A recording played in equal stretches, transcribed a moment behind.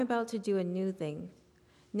about to do a new thing.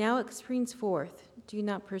 Now it springs forth. Do you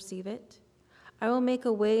not perceive it? I will make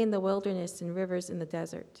a way in the wilderness and rivers in the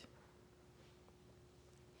desert.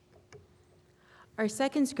 Our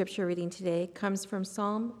second scripture reading today comes from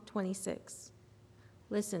Psalm 26.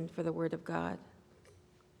 Listen for the word of God.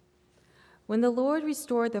 When the Lord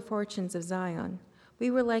restored the fortunes of Zion,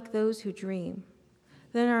 we were like those who dream.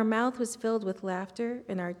 Then our mouth was filled with laughter,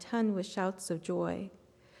 and our tongue with shouts of joy.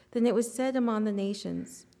 Then it was said among the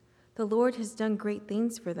nations, the Lord has done great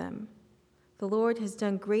things for them. The Lord has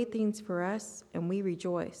done great things for us, and we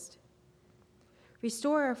rejoiced.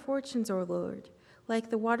 Restore our fortunes, O Lord, like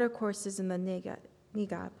the watercourses in the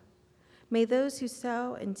Negeb. May those who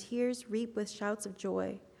sow in tears reap with shouts of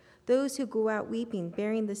joy. Those who go out weeping,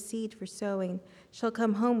 bearing the seed for sowing, shall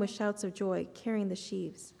come home with shouts of joy, carrying the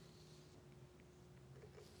sheaves.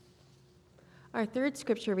 Our third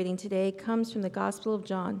scripture reading today comes from the Gospel of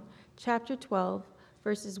John, chapter 12,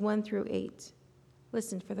 verses 1 through 8.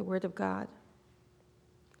 Listen for the word of God.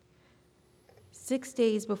 6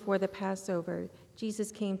 days before the Passover,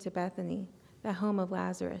 Jesus came to Bethany, the home of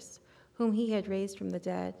Lazarus, whom he had raised from the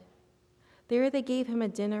dead. There they gave him a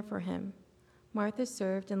dinner for him. Martha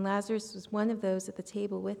served, and Lazarus was one of those at the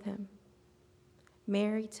table with him.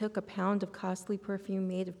 Mary took a pound of costly perfume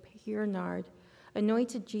made of pure nard,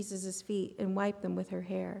 anointed Jesus' feet, and wiped them with her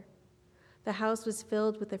hair. The house was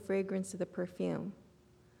filled with the fragrance of the perfume.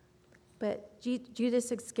 But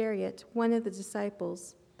Judas Iscariot, one of the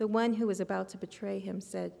disciples, the one who was about to betray him,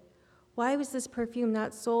 said, "Why was this perfume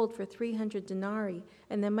not sold for 300 denarii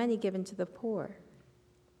and the money given to the poor?"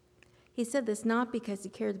 He said this not because he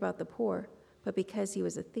cared about the poor, but because he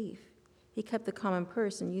was a thief. He kept the common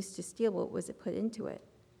purse and used to steal what was put into it.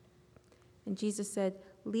 And Jesus said,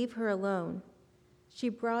 "Leave her alone. She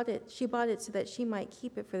bought it so that she might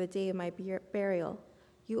keep it for the day of my burial.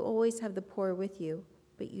 You always have the poor with you,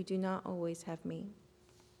 but you do not always have me."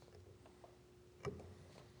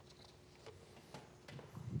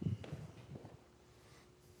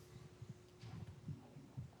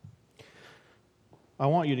 I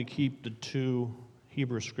want you to keep the two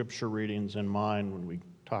Hebrew scripture readings in mind when we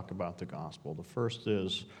talk about the gospel. The first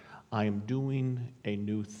is, I am doing a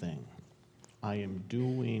new thing. I am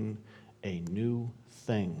doing a new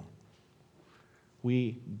thing.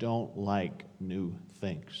 We don't like new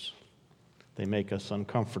things. They make us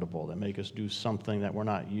uncomfortable. They make us do something that we're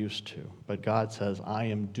not used to. But God says, I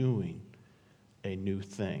am doing a new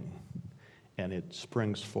thing, and it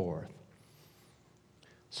springs forth.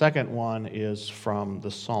 Second one is from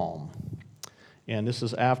the Psalm. And this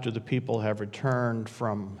is after the people have returned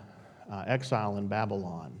from exile in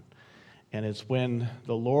Babylon. And it's when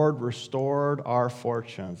the Lord restored our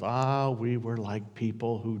fortunes. We were like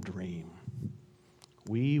people who dream.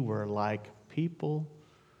 We were like people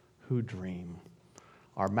who dream.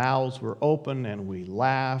 Our mouths were open and we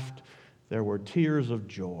laughed. There were tears of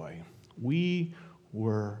joy. We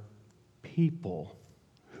were people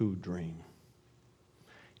who dream.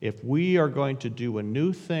 If we are going to do a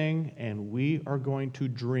new thing and we are going to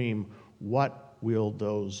dream, what will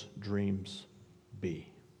those dreams be?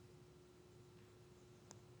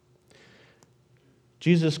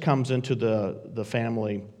 Jesus comes into the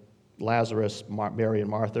family, Lazarus, Mary, and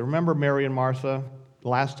Martha. Remember Mary and Martha,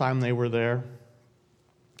 last time they were there?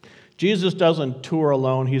 Jesus doesn't tour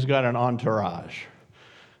alone. He's got an entourage.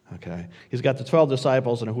 Okay, he's got the 12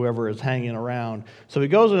 disciples and whoever is hanging around. So he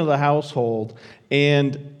goes into the household,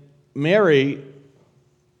 and Mary,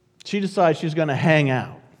 she decides she's going to hang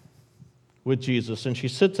out with Jesus, and she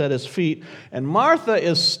sits at his feet, and Martha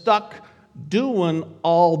is stuck doing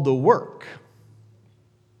all the work.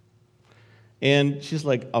 And she's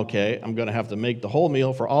like, okay, I'm going to have to make the whole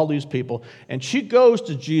meal for all these people. And she goes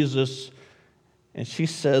to Jesus, and she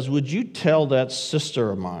says, would you tell that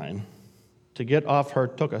sister of mine to get off her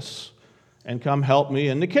tuchus and come help me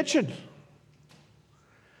in the kitchen?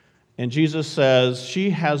 And Jesus says,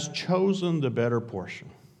 she has chosen the better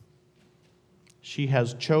portion. She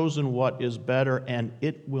has chosen what is better, and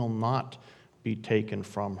it will not be taken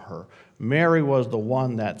from her. Mary was the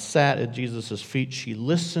one that sat at Jesus' feet. She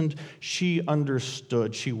listened. She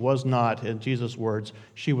understood. She was not, in Jesus' words,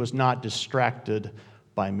 she was not distracted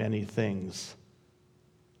by many things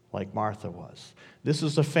like Martha was. This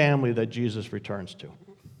is a family that Jesus returns to.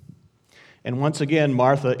 And once again,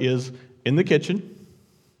 Martha is in the kitchen.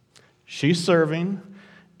 She's serving.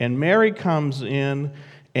 And Mary comes in,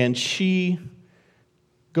 and she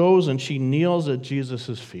goes and she kneels at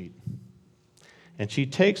Jesus' feet. And she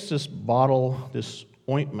takes this bottle, this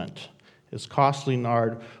ointment, this costly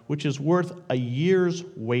nard, which is worth a year's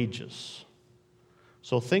wages.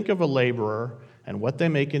 So think of a laborer. and what they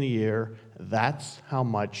make in a year, that's how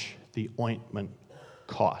much the ointment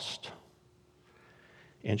cost.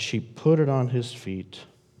 And she put it on his feet,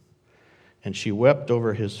 and she wept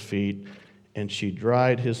over his feet, and she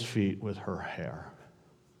dried his feet with her hair.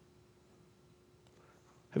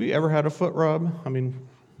 Have you ever had a foot rub? I mean,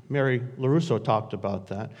 Mary LaRusso talked about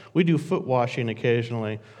that. We do foot washing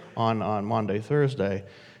occasionally on Monday, Thursday,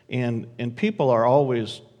 and people are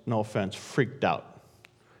always, no offense, freaked out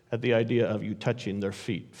at the idea of you touching their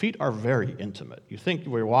feet. Feet are very intimate. You think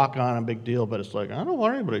we walk on a big deal, but it's like, I don't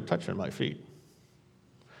want anybody touching my feet.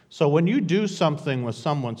 So when you do something with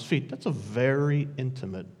someone's feet, that's a very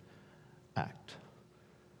intimate act.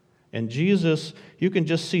 And Jesus, you can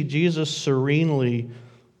just see Jesus serenely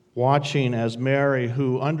watching as Mary,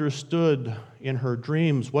 who understood in her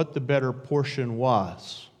dreams what the better portion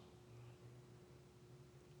was,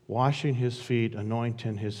 washing his feet,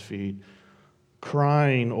 anointing his feet,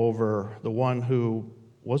 crying over the one who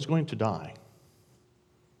was going to die,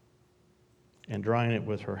 and drying it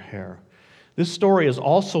with her hair. This story is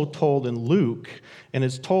also told in Luke, and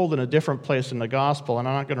it's told in a different place in the gospel, and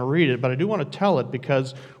I'm not going to read it, but I do want to tell it,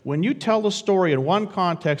 because when you tell the story in one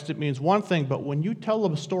context, it means one thing, but when you tell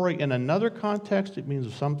the story in another context, it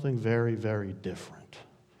means something very, very different.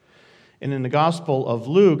 And in the Gospel of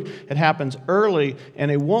Luke, it happens early,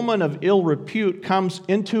 and a woman of ill repute comes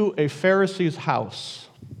into a Pharisee's house.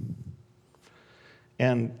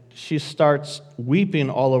 And she starts weeping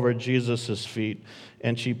all over Jesus' feet,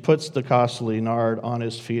 and she puts the costly nard on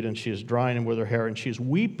his feet, and she is drying him with her hair, and she's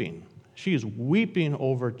weeping. She is weeping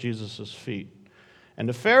over Jesus' feet. And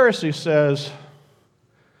the Pharisee says,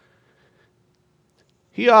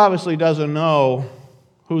 he obviously doesn't know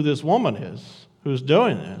who this woman is who's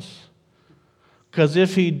doing this. Because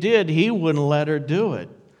if he did, he wouldn't let her do it.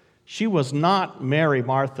 She was not Mary,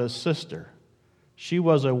 Martha's sister. She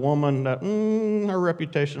was a woman that her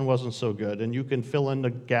reputation wasn't so good. And you can fill in the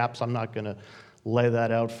gaps. I'm not going to lay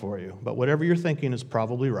that out for you. But whatever you're thinking is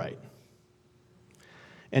probably right.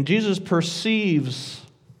 And Jesus perceives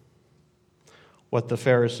what the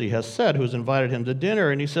Pharisee has said, who's invited him to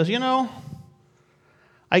dinner. And he says,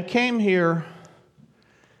 I came here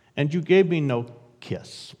and you gave me no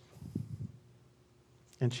kiss.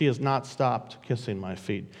 And she has not stopped kissing my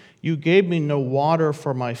feet. You gave me no water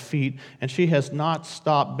for my feet, and she has not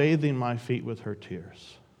stopped bathing my feet with her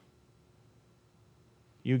tears.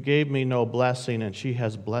 You gave me no blessing, and she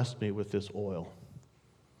has blessed me with this oil.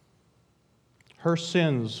 Her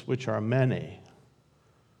sins, which are many,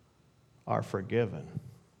 are forgiven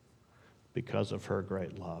because of her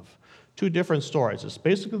great love. Two different stories. It's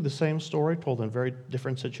basically the same story told in very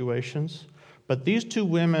different situations, but these two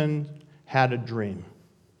women had a dream.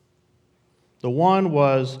 The one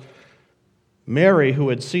was Mary, who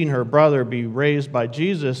had seen her brother be raised by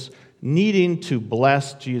Jesus, needing to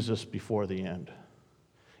bless Jesus before the end.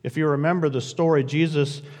 If you remember the story,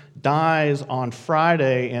 Jesus dies on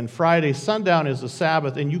Friday, and Friday sundown is the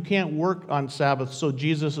Sabbath, and you can't work on Sabbath, so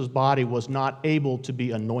Jesus' body was not able to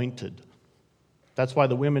be anointed. That's why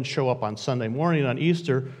the women show up on Sunday morning on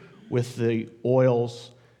Easter with the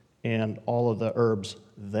oils and all of the herbs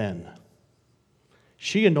then.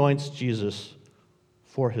 She anoints Jesus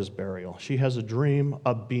for his burial. She has a dream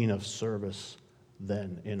of being of service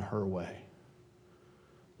then in her way.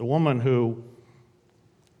 The woman who,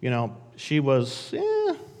 she was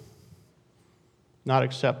not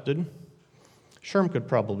accepted. Sherm could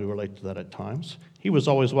probably relate to that at times. He was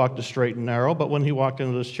always walked the straight and narrow, but when he walked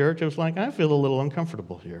into this church, it was like, I feel a little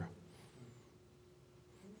uncomfortable here.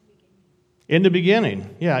 In the beginning,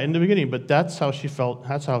 but that's how she felt.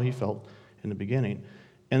 That's how he felt in the beginning.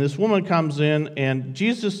 And this woman comes in, and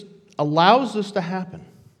Jesus allows this to happen.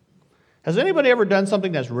 Has anybody ever done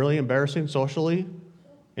something that's really embarrassing socially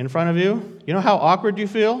in front of you? You know how awkward you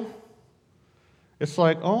feel? It's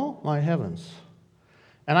like, oh my heavens.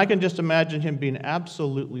 And I can just imagine him being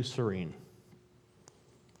absolutely serene.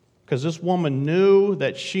 Because this woman knew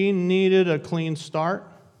that she needed a clean start.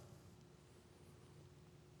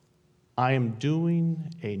 I am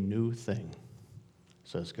doing a new thing,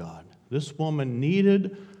 says God. This woman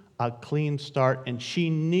needed a clean start, and she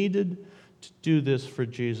needed to do this for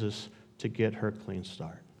Jesus to get her clean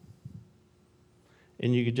start.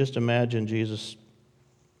 And you could just imagine Jesus,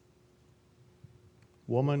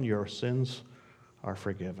 woman, your sins are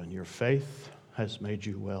forgiven. Your faith has made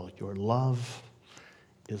you well. Your love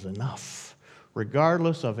is enough.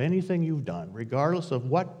 Regardless of anything you've done, regardless of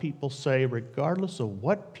what people say, regardless of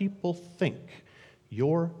what people think,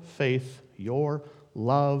 your faith, your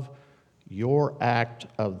love, your act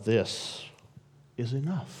of this is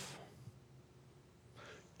enough.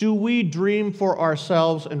 Do we dream for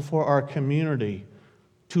ourselves and for our community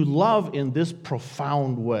to love in this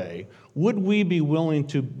profound way? Would we be willing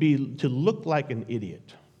to look like an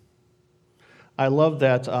idiot? I love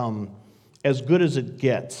that As Good as It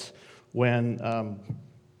Gets, when,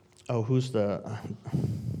 who's the,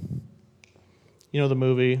 the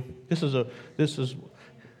movie? This is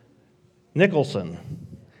Nicholson.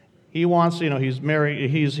 He wants, he's married,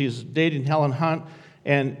 he's dating Helen Hunt,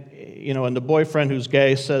 and the boyfriend who's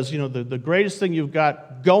gay says, the greatest thing you've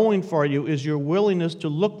got going for you is your willingness to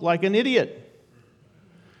look like an idiot.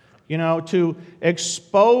 To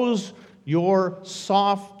expose your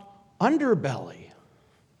soft underbelly.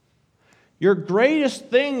 Your greatest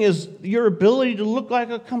thing is your ability to look like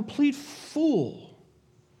a complete fool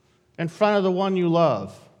in front of the one you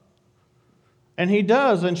love. And he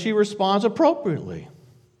does, and she responds appropriately.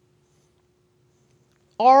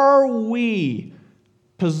 Are we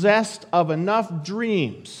possessed of enough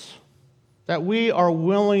dreams that we are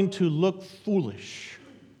willing to look foolish?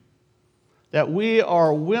 That we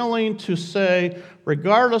are willing to say,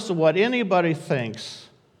 regardless of what anybody thinks,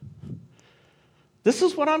 this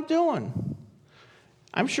is what I'm doing.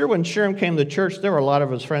 I'm sure when Sherm came to church, there were a lot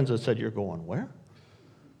of his friends that said, "You're going where?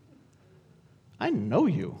 I know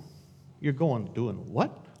you. You're going doing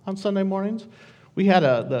what on Sunday mornings?" We had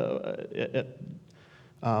at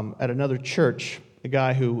another church a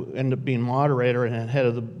guy who ended up being moderator and head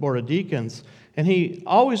of the board of deacons, and he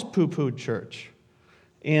always poo-pooed church.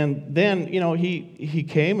 And then, he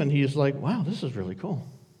came and he's like, "Wow, this is really cool."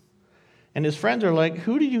 And his friends are like,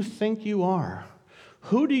 "Who do you think you are?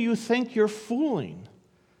 Who do you think you're fooling?"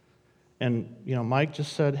 And, Mike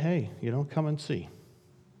just said, "Hey, come and see.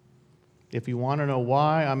 If you want to know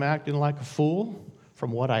why I'm acting like a fool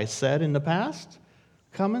from what I said in the past,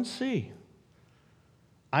 come and see.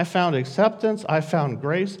 I found acceptance, I found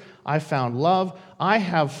grace, I found love, I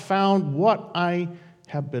have found what I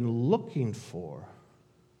have been looking for."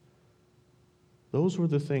 Those were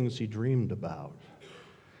the things he dreamed about.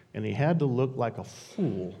 And he had to look like a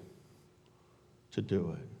fool to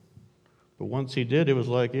do it. But once he did, it was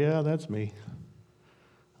like, yeah, that's me.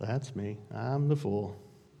 That's me. I'm the fool.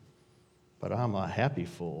 But I'm a happy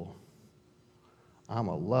fool. I'm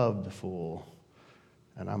a loved fool.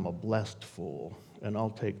 And I'm a blessed fool. And I'll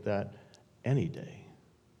take that any day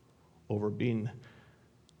over being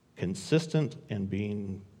consistent and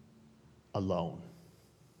being alone.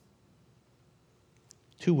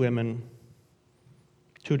 Two women,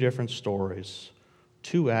 two different stories,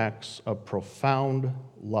 two acts of profound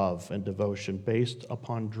love and devotion based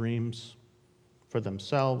upon dreams for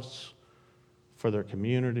themselves, for their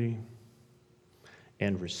community,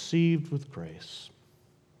 and received with grace.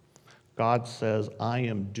 God says, "I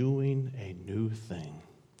am doing a new thing.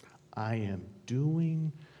 I am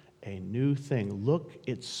doing a new thing. Look,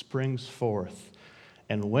 it springs forth."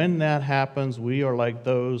 And when that happens, we are like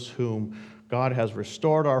those whom God has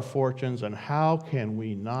restored our fortunes, and how can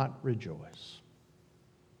we not rejoice?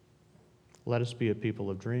 Let us be a people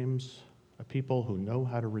of dreams, a people who know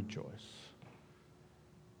how to rejoice,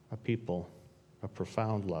 a people of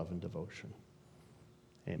profound love and devotion.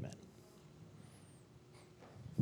 Amen.